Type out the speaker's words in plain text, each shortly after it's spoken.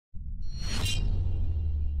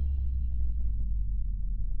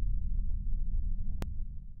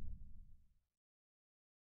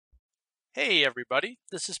Hey everybody,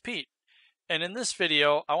 this is Pete, and in this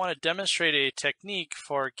video I want to demonstrate a technique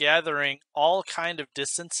for gathering all kind of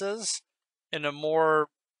distances in a more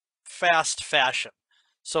fast fashion.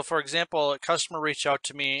 So for example, a customer reached out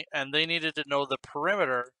to me and they needed to know the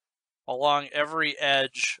perimeter along every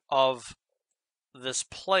edge of this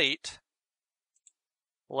plate,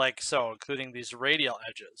 like so, including these radial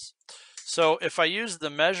edges. So if I use the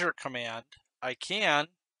measure command, I can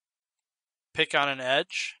pick on an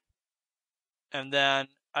edge, and then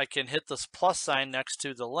I can hit this plus sign next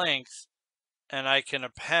to the length and I can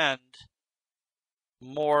append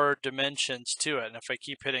more dimensions to it. And if I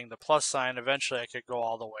keep hitting the plus sign, eventually I could go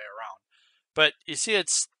all the way around. But you see it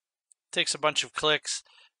takes a bunch of clicks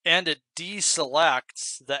and it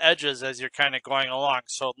deselects the edges as you're kind of going along.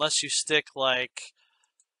 So unless you stick like,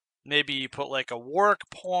 maybe you put like a work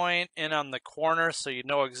point in on the corner so you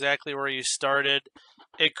know exactly where you started,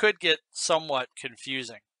 it could get somewhat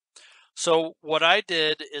confusing. So what I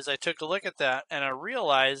did is I took a look at that and I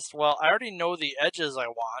realized, well, I already know the edges I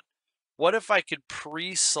want. What if I could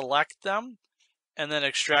pre-select them and then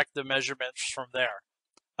extract the measurements from there?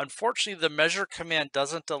 Unfortunately, the measure command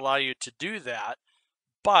doesn't allow you to do that,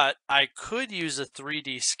 but I could use a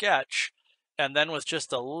 3D sketch, and then with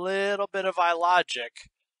just a little bit of iLogic,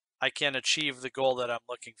 I can achieve the goal that I'm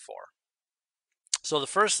looking for. So the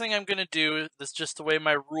first thing I'm going to do, this is just the way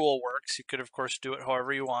my rule works. You could, of course, do it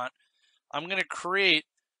however you want. I'm going to create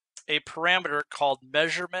a parameter called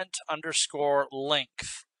measurement underscore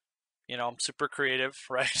length. You know, I'm super creative,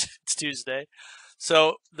 right? It's Tuesday.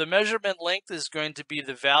 So the measurement length is going to be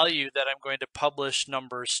the value that I'm going to publish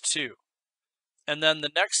numbers to. And then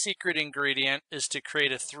the next secret ingredient is to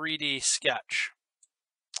create a 3D sketch.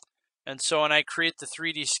 And so when I create the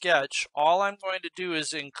 3D sketch, all I'm going to do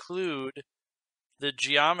is include the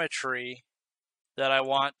geometry that I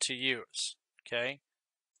want to use, okay?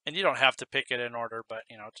 And you don't have to pick it in order, but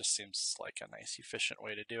you know, it just seems like a nice, efficient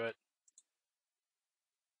way to do it,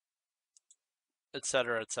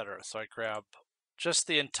 etc., etc. So I grab just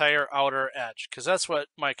the entire outer edge, because that's what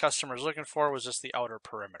my customer is looking for, was just the outer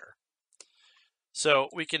perimeter. So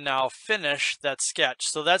we can now finish that sketch.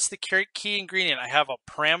 So that's the key ingredient. I have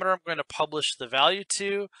a parameter I'm going to publish the value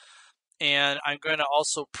to, and I'm going to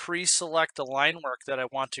also pre-select the line work that I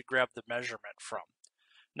want to grab the measurement from.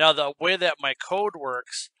 Now the way that my code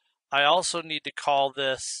works, I also need to call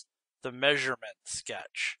this the measurement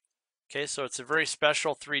sketch. Okay, so it's a very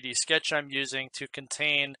special 3D sketch I'm using to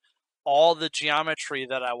contain all the geometry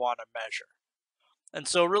that I want to measure. And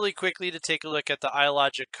so really quickly, to take a look at the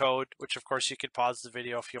iLogic code, which of course you could pause the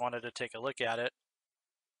video if you wanted to take a look at it.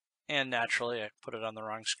 And naturally, I put it on the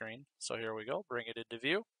wrong screen. So here we go, bring it into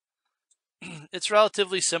view. It's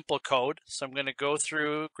relatively simple code. So I'm going to go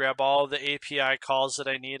through, grab all the API calls that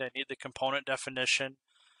I need. I need the component definition.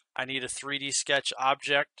 I need a 3D sketch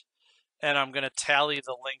object, and I'm going to tally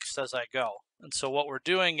the lengths as I go. And so what we're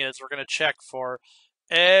doing is we're going to check for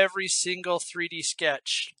every single 3D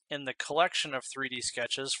sketch in the collection of 3D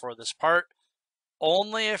sketches for this part.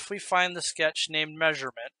 Only if we find the sketch named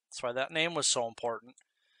measurement, that's why that name was so important.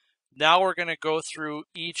 Now we're going to go through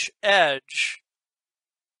each edge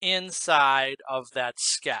inside of that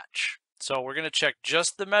sketch. So we're going to check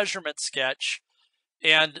just the measurement sketch,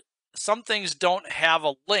 and some things don't have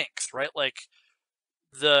a length, right? Like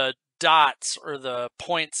the dots or the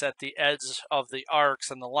points at the edge of the arcs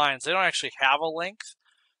and the lines, they don't actually have a length.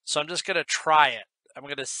 So I'm just going to try it. I'm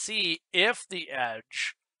going to see if the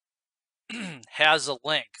edge has a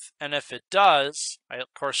length. And if it does, I of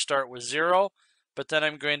course start with 0, but then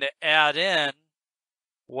I'm going to add in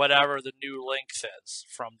whatever the new length is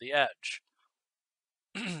from the edge.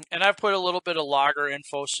 And I've put a little bit of logger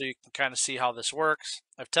info so you can kind of see how this works.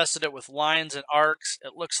 I've tested it with lines and arcs.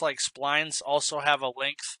 It looks like splines also have a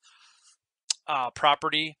length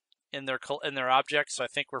property in their object, so I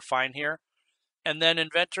think we're fine here. And then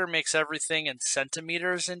Inventor makes everything in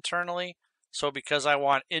centimeters internally. So because I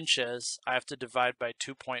want inches, I have to divide by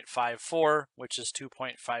 2.54, which is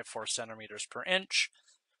 2.54 centimeters per inch.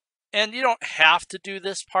 And you don't have to do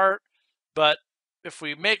this part, but if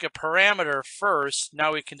we make a parameter first,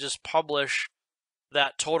 now we can just publish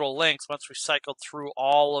that total length. Once we cycled through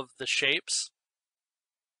all of the shapes,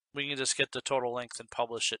 we can just get the total length and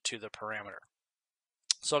publish it to the parameter.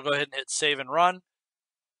 So I'll go ahead and hit save and run.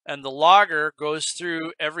 And the logger goes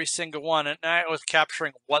through every single one. And now it was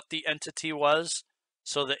capturing what the entity was.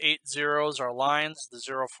 So the 8 zeros are lines, the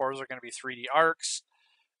 0 4s are going to be 3D arcs.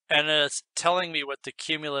 And it's telling me what the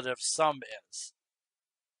cumulative sum is.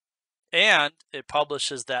 And it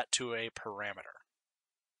publishes that to a parameter.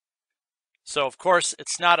 So of course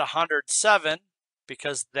it's not 107,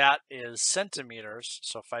 because that is centimeters.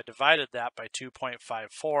 So if I divided that by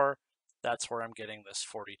 2.54, that's where I'm getting this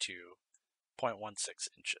 42.16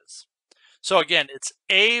 inches. So again, it's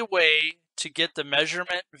a way to get the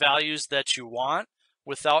measurement values that you want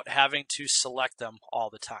without having to select them all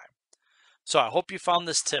the time. So I hope you found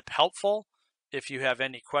this tip helpful. If you have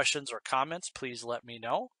any questions or comments, please let me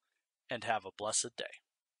know, and have a blessed day.